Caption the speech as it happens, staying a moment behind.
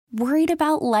Worried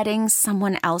about letting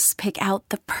someone else pick out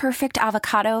the perfect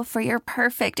avocado for your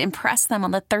perfect impress them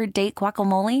on the third date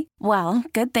guacamole? Well,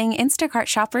 good thing Instacart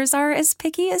shoppers are as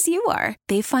picky as you are.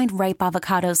 They find ripe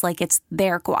avocados like it's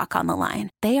their guac on the line.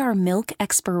 They are milk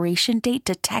expiration date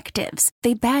detectives.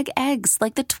 They bag eggs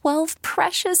like the 12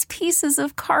 precious pieces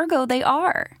of cargo they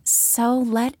are. So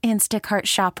let Instacart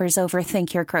shoppers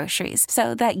overthink your groceries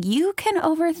so that you can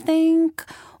overthink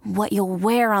what you'll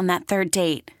wear on that third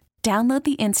date. Download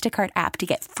the Instacart app to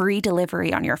get free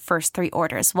delivery on your first 3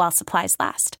 orders while supplies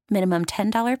last. Minimum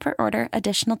 $10 per order.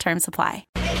 Additional terms apply.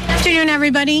 Good afternoon,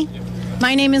 everybody.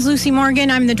 My name is Lucy Morgan.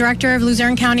 I'm the director of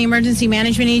Luzerne County Emergency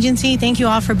Management Agency. Thank you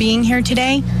all for being here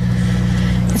today.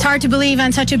 It's hard to believe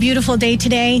on such a beautiful day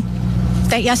today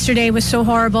that yesterday was so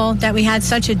horrible, that we had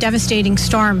such a devastating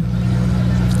storm.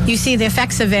 You see the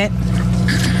effects of it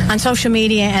on social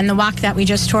media, and the walk that we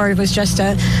just toured was just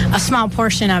a small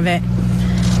portion of it.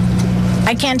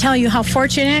 I can't tell you how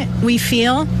fortunate we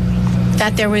feel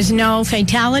that there was no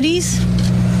fatalities,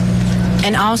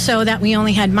 and also that we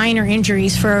only had minor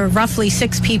injuries for roughly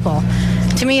 6 people.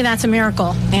 To me, that's a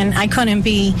miracle, and I couldn't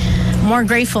be more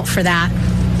grateful for that.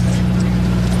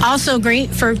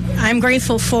 I'm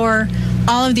grateful for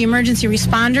all of the emergency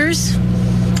responders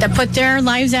that put their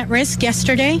lives at risk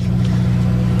yesterday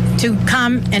to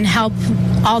come and help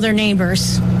all their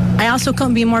neighbors. I also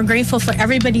couldn't be more grateful for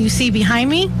everybody you see behind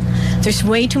me. There's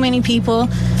way too many people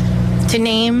to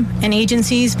name and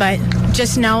agencies, but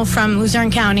just know from Luzerne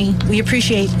County, we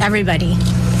appreciate everybody.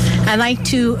 I'd like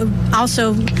to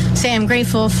also say I'm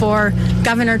grateful for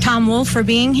Governor Tom Wolf for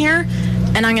being here,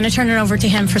 and I'm going to turn it over to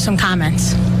him for some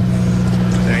comments.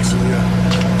 Thanks, Leah.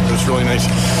 That's really nice.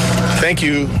 Thank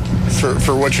you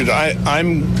for what you're doing.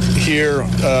 I'm here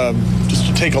just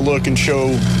to take a look and show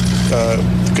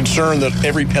the concern that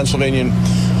every Pennsylvanian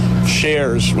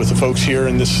shares with the folks here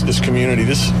in this community.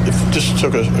 If just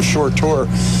took a short tour.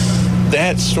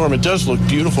 That storm, it does look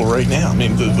beautiful right now. I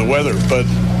mean, the weather, but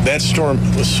that storm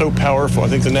was so powerful. I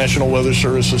think the National Weather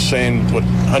Service is saying,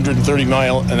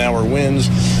 130-mile-an-hour winds.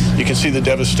 You can see the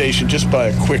devastation just by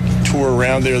a quick tour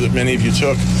around there that many of you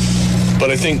took. But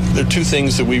I think there are 2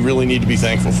 things that we really need to be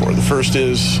thankful for. The first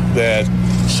is that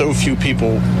so few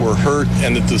people were hurt,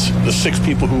 and that the 6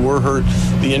 people who were hurt,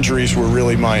 the injuries were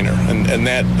really minor. And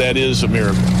that is a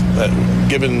miracle,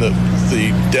 given the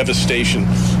devastation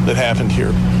that happened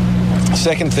here. The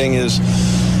second thing is,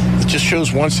 it just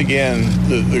shows once again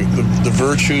the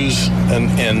virtues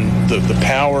and the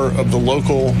power of the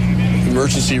local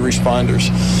emergency responders.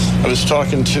 I was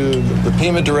talking to the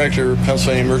PEMA director,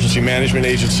 Pennsylvania Emergency Management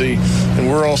Agency, and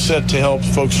we're all set to help.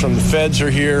 Folks from the feds are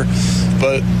here,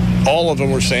 but all of them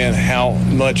were saying how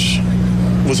much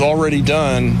was already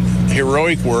done,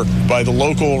 heroic work by the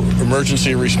local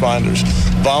emergency responders.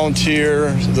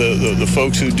 Volunteer, the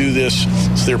folks who do this,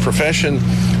 it's their profession,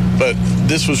 but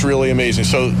this was really amazing.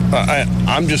 So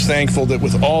I'm just thankful that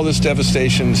with all this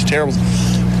devastation, it's terrible.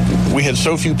 We had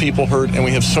so few people hurt, and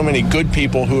we have so many good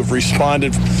people who have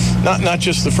responded, not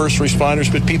just the first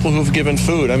responders, but people who have given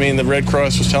food. I mean, the Red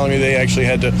Cross was telling me they actually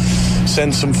had to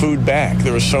send some food back.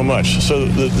 There was so much. So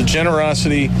the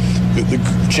generosity,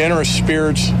 the generous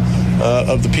spirits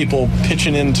of the people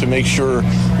pitching in to make sure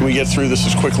we get through this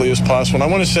as quickly as possible. And I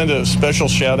want to send a special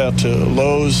shout out to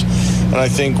Lowe's, and I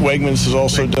think Wegmans has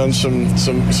also done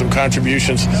some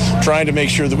contributions, trying to make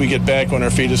sure that we get back on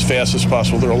our feet as fast as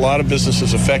possible. There are a lot of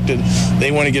businesses affected.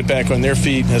 They want to get back on their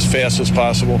feet as fast as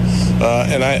possible.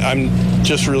 And I'm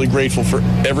just really grateful for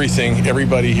everything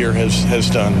everybody here has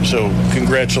done. So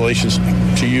congratulations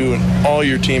to you and all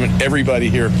your team and everybody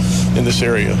here in this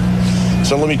area.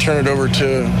 So let me turn it over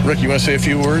to Rick. You want to say a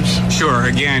few words? Sure.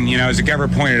 Again, as the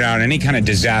governor pointed out, any kind of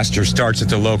disaster starts at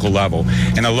the local level.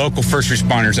 And the local first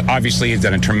responders obviously have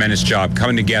done a tremendous job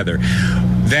coming together.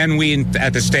 Then we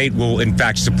at the state will, in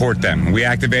fact, support them. We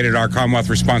activated our Commonwealth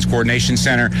Response Coordination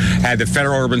Center, had the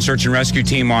Federal Urban Search and Rescue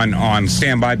Team on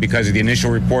standby because of the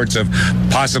initial reports of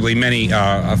possibly many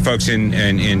folks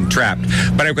in trapped.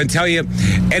 But I can tell you,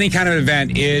 any kind of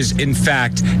event is, in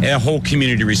fact, a whole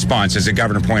community response, as the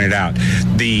governor pointed out.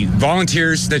 The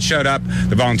volunteers that showed up,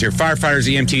 the volunteer firefighters,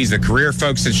 EMTs, the career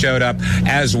folks that showed up,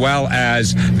 as well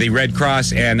as the Red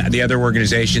Cross and the other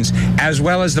organizations, as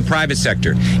well as the private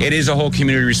sector. It is a whole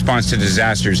community response to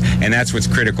disasters, and that's what's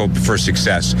critical for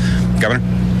success. Governor?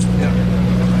 Yeah.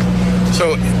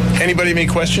 So, anybody have any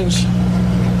questions?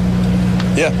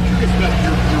 Yeah.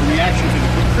 Your reaction to the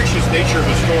capricious nature of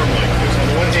a storm like this. On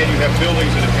the one hand, you have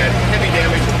buildings that have had heavy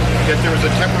damage, yet there was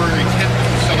a temporary tent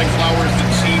selling flowers that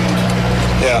seemed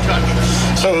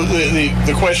Yeah. So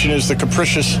the question is the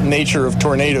capricious nature of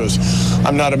tornadoes.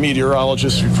 I'm not a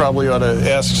meteorologist. You probably ought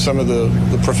to ask some of the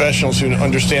professionals who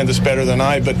understand this better than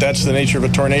I, but that's the nature of a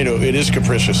tornado. It is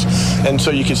capricious. And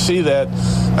so you can see that,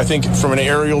 I think, from an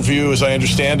aerial view, as I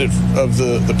understand it, of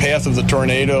the path of the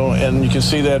tornado, and you can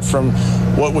see that from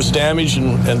what was damaged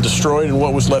and destroyed and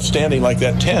what was left standing, like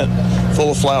that tent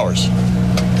full of flowers.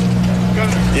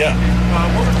 Yeah.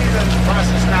 What would be the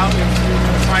process now if you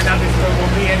find out if there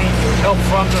will be any help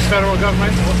from the federal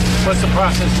government? What's the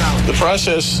process now? The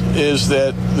process is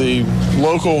that the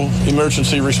local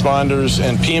emergency responders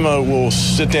and PEMA will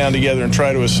sit down together and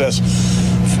try to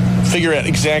figure out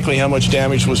exactly how much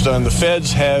damage was done. The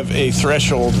feds have a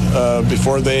threshold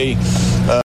before they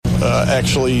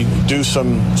actually do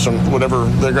some whatever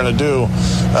they're going to do.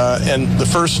 And the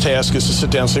first task is to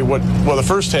sit down and say the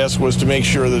first task was to make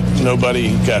sure that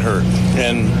nobody got hurt.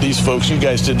 And these folks, you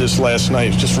guys did this last night.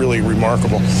 It's just really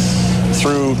remarkable.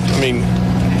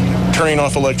 Turning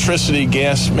off electricity,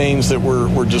 gas mains that were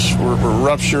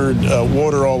ruptured,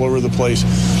 water all over the place.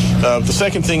 The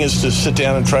second thing is to sit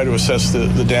down and try to assess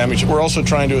the damage. We're also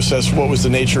trying to assess what was the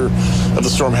nature of the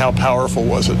storm, how powerful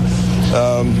was it.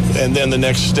 And then the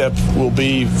next step will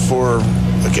be for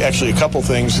actually a couple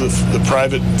things. The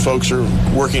private folks are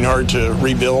working hard to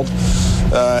rebuild,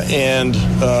 and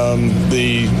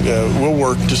we'll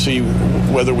work to see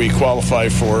whether we qualify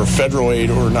for federal aid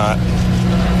or not.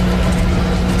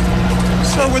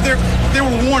 So there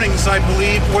were warnings, I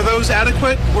believe. Were those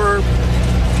adequate?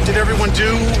 Did everyone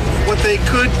do what they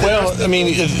could? Well,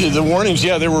 the warnings,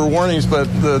 yeah, there were warnings, but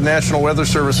the National Weather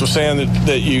Service was saying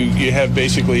that you have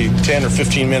basically 10 or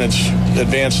 15 minutes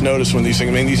advance notice when these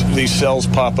things, these cells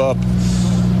pop up.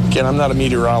 Again, I'm not a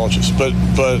meteorologist, but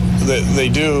they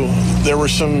do. There were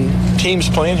some teams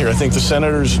playing here. I think the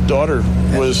senator's daughter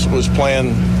was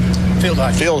playing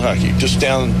field hockey just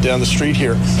down the street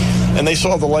here. And they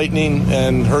saw the lightning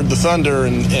and heard the thunder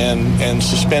and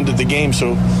suspended the game.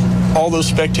 So all those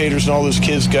spectators and all those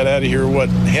kids got out of here,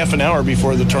 half an hour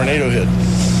before the tornado hit.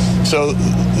 So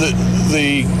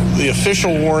the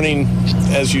official warning,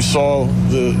 as you saw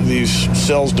these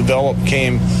cells develop,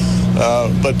 came.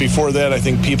 But before that, I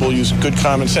think people use good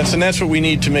common sense, and that's what we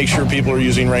need to make sure people are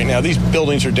using right now. These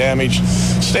buildings are damaged.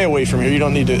 Stay away from here. You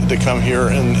don't need to come here,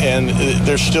 and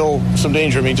there's still some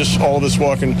danger. Just all of us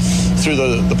walking through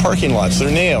the parking lots. There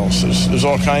are nails. There's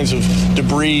all kinds of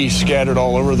debris scattered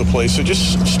all over the place. So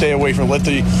just stay away from it. Let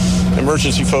the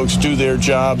emergency folks do their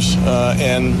jobs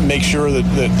and make sure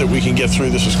that we can get through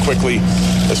this as quickly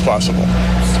as possible.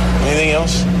 Anything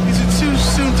else? Is it too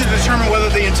soon to determine whether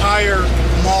the entire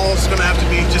mall is going to have to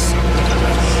be just...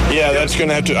 Yeah, that's going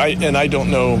to have to... I don't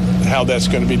know how that's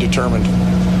going to be determined.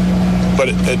 But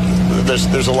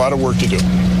there's a lot of work to do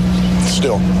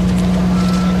still.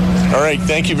 All right,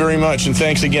 thank you very much. And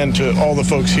thanks again to all the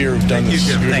folks here who've done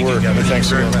this good work. Thanks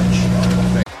very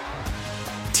much.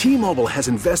 T-Mobile has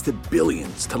invested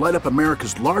billions to light up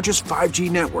America's largest 5G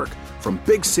network, from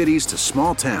big cities to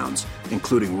small towns,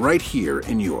 including right here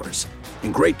in yours.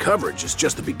 And great coverage is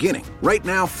just the beginning. Right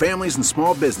now, families and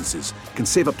small businesses can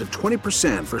save up to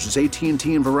 20% versus AT&T and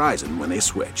Verizon when they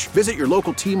switch. Visit your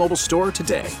local T-Mobile store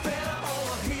today.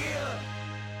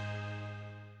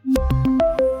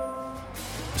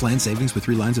 Plan savings with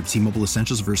 3 lines of T-Mobile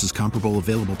Essentials versus comparable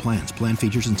available plans. Plan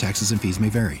features and taxes and fees may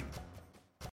vary.